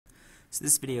So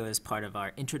this video is part of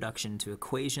our introduction to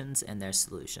equations and their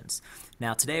solutions.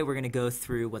 Now today we're going to go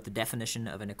through what the definition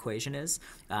of an equation is,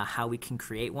 how we can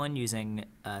create one using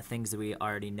things that we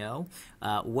already know,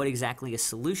 what exactly a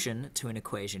solution to an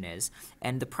equation is,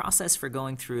 and the process for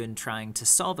going through and trying to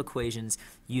solve equations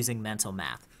using mental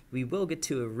math. We will get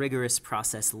to a rigorous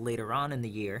process later on in the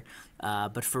year,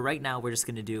 but for right now we're just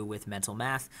going to do with mental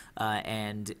math,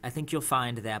 and I think you'll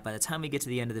find that by the time we get to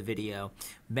the end of the video,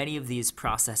 many of these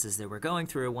processes that we're going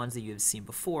through are ones that you have seen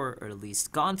before, or at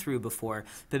least gone through before,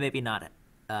 but maybe not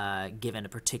given a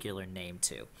particular name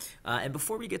to. And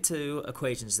before we get to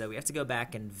equations, though, we have to go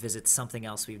back and visit something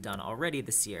else we've done already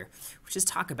this year, which is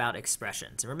talk about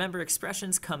expressions. And remember,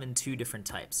 expressions come in two different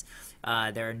types.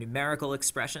 There are numerical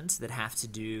expressions that have to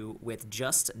do with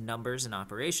just numbers and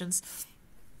operations.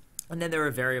 And then there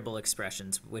are variable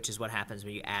expressions, which is what happens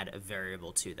when you add a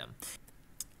variable to them.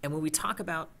 And when we talk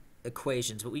about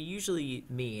equations, what we usually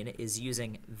mean is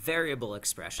using variable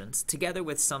expressions together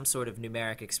with some sort of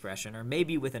numeric expression, or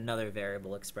maybe with another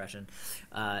variable expression,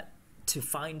 to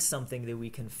find something that we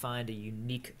can find a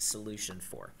unique solution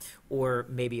for, or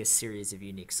maybe a series of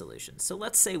unique solutions. So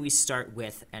let's say we start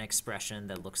with an expression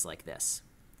that looks like this.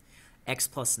 X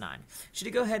plus 9. Should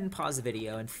you go ahead and pause the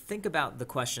video and think about the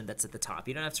question that's at the top.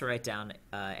 You don't have to write down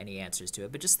any answers to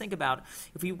it, but just think about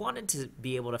if we wanted to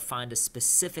be able to find a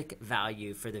specific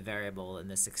value for the variable in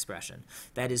this expression,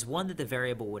 that is one that the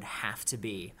variable would have to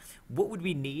be, what would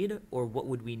we need, or what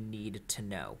would we need to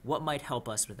know? What might help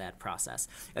us with that process?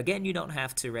 Again, you don't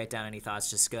have to write down any thoughts.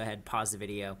 Just go ahead, pause the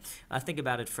video, think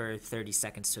about it for 30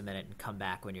 seconds to a minute, and come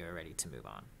back when you're ready to move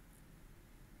on.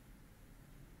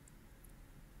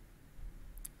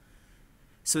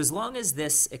 So as long as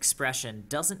this expression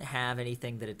doesn't have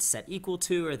anything that it's set equal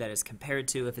to or that it's compared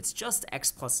to, if it's just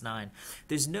x plus 9,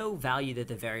 there's no value that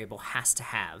the variable has to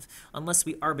have unless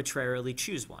we arbitrarily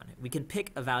choose one. We can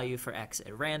pick a value for x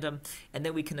at random, and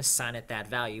then we can assign it that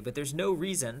value, but there's no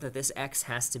reason that this x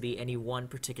has to be any one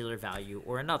particular value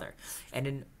or another. And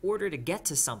in order to get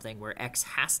to something where x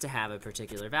has to have a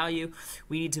particular value,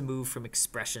 we need to move from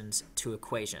expressions to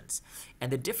equations.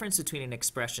 And the difference between an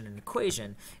expression and an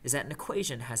equation is that an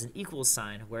equation has an equal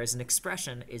sign, whereas an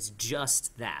expression is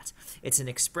just that. It's an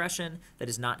expression that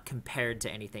is not compared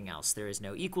to anything else. There is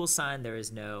no equal sign, there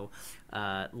is no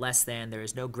less than, there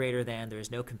is no greater than, there is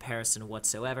no comparison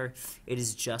whatsoever. It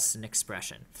is just an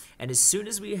expression. And as soon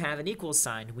as we have an equal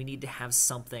sign, we need to have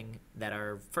something that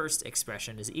our first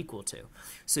expression is equal to.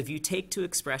 So if you take two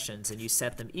expressions and you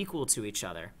set them equal to each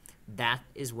other, that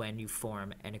is when you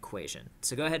form an equation.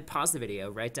 So go ahead, pause the video,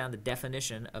 write down the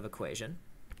definition of equation,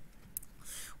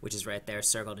 which is right there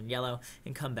circled in yellow,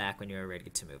 and come back when you're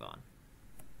ready to move on.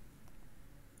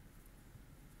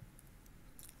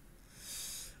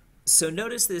 So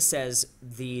notice this says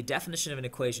the definition of an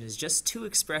equation is just two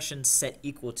expressions set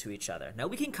equal to each other. Now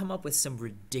we can come up with some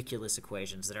ridiculous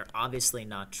equations that are obviously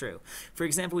not true. For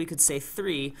example, we could say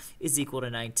 3 is equal to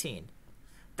 19.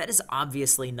 That is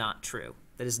obviously not true.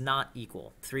 That is not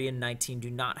equal. 3 and 19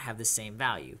 do not have the same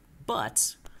value,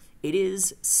 but it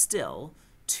is still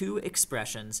two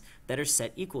expressions that are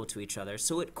set equal to each other,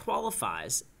 so it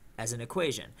qualifies as an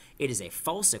equation. It is a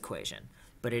false equation,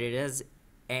 but it is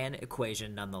an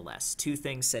equation nonetheless. Two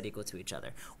things set equal to each other.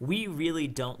 We really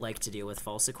don't like to deal with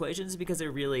false equations because it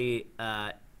really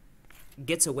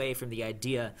gets away from the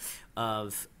idea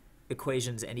of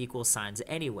equations and equal signs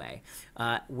anyway,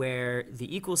 where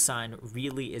the equal sign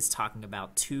really is talking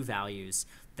about two values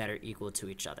that are equal to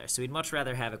each other. So we'd much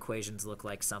rather have equations look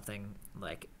like something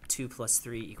like 2 plus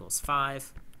 3 equals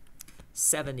 5,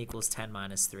 7 equals 10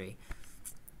 minus 3,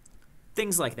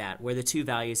 things like that, where the two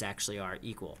values actually are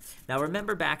equal. Now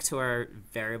remember back to our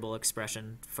variable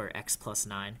expression for x plus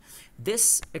 9.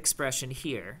 This expression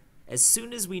here, as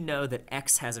soon as we know that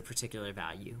x has a particular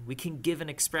value, we can give an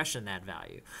expression that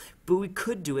value. But we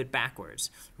could do it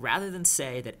backwards. Rather than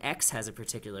say that x has a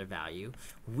particular value,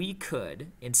 we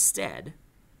could instead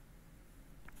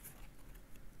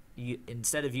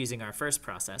of using our first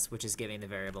process, which is giving the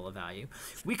variable a value,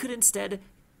 we could instead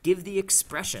give the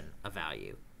expression a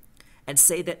value and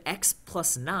say that x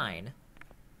plus 9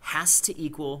 has to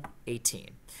equal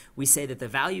 18. We say that the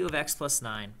value of x plus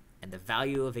 9 and the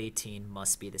value of 18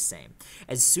 must be the same.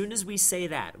 As soon as we say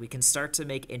that, we can start to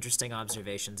make interesting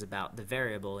observations about the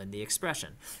variable in the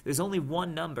expression. There's only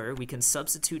one number we can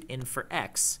substitute in for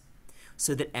x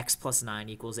so that x plus 9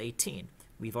 equals 18.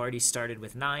 We've already started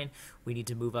with 9. We need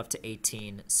to move up to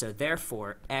 18. So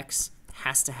therefore, x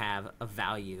has to have a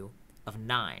value of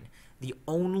 9. The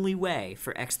only way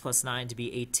for x plus 9 to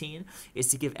be 18 is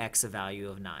to give x a value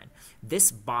of 9. This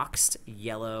boxed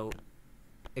yellow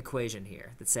equation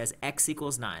here that says x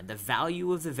equals 9, the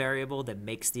value of the variable that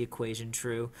makes the equation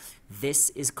true, this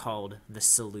is called the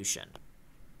solution.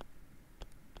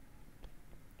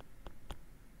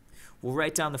 We'll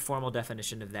write down the formal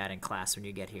definition of that in class when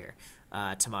you get here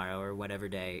tomorrow or whatever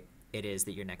day it is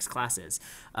that your next class is.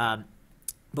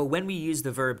 But when we use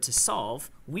the verb to solve,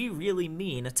 we really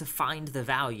mean to find the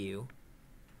value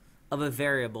of a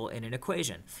variable in an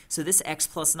equation. So this x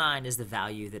plus 9 is the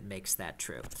value that makes that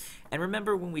true. And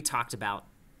remember when we talked about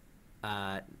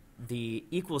the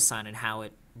equal sign and how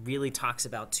it really talks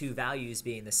about two values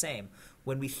being the same?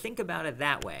 When we think about it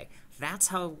that way, that's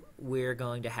how we're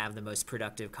going to have the most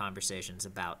productive conversations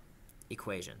about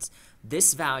equations.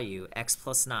 This value, x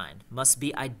plus 9, must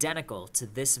be identical to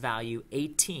this value,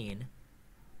 18,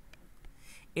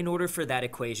 in order for that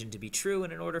equation to be true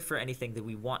and in order for anything that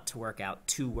we want to work out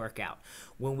to work out.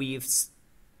 When we've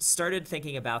started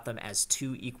thinking about them as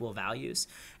two equal values,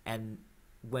 and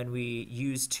when we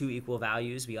use two equal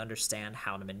values, we understand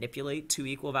how to manipulate two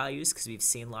equal values because we've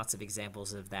seen lots of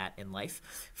examples of that in life.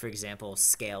 For example,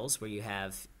 scales, where you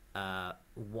have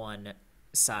one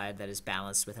side that is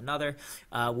balanced with another,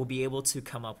 we'll be able to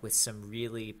come up with some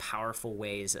really powerful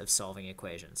ways of solving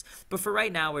equations. But for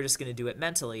right now, we're just going to do it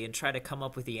mentally and try to come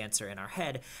up with the answer in our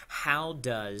head. How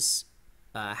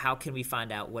can we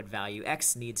find out what value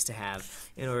x needs to have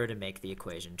in order to make the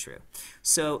equation true?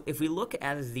 So if we look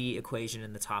at the equation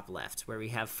in the top left, where we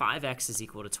have 5x is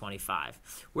equal to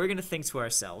 25, we're going to think to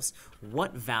ourselves,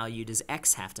 what value does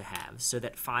x have to have so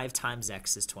that 5 times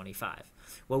x is 25?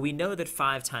 Well, we know that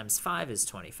 5 times 5 is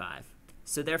 25,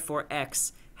 so therefore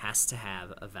x has to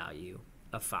have a value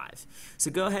of 5.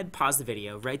 So go ahead, pause the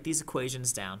video, write these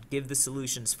equations down, give the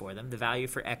solutions for them, the value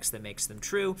for x that makes them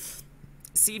true.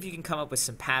 See if you can come up with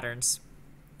some patterns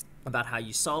about how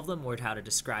you solve them or how to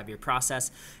describe your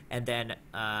process, and then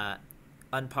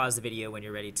unpause the video when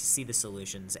you're ready to see the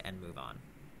solutions and move on.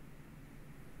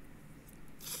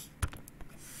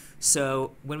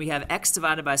 So when we have x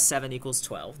divided by 7 equals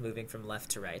 12, moving from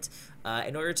left to right,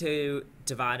 in order to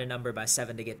divide a number by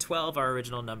 7 to get 12, our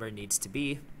original number needs to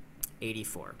be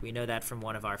 84. We know that from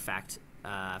one of our fact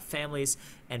families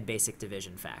and basic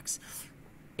division facts.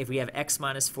 If we have x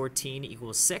minus 14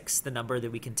 equals 6, the number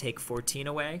that we can take 14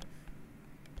 away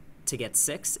to get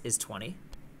 6 is 20.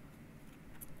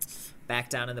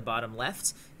 Back down in the bottom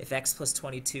left, if x plus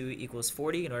 22 equals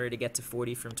 40, in order to get to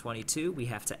 40 from 22, we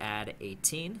have to add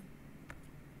 18.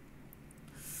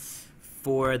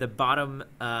 For the bottom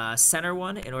center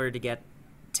one, in order to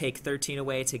take 13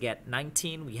 away to get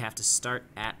 19, we have to start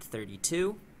at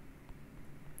 32.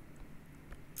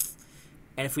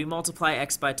 And if we multiply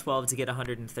x by 12 to get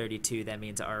 132, that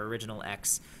means our original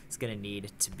x is going to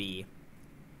need to be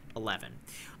 11.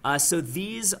 So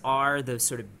these are the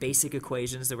sort of basic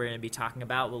equations that we're going to be talking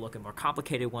about. We'll look at more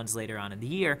complicated ones later on in the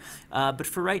year. But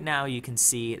for right now, you can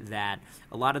see that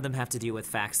a lot of them have to do with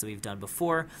facts that we've done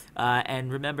before.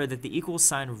 And remember that the equal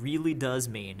sign really does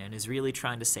mean and is really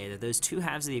trying to say that those two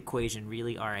halves of the equation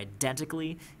really are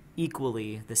identically,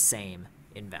 equally the same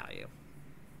in value.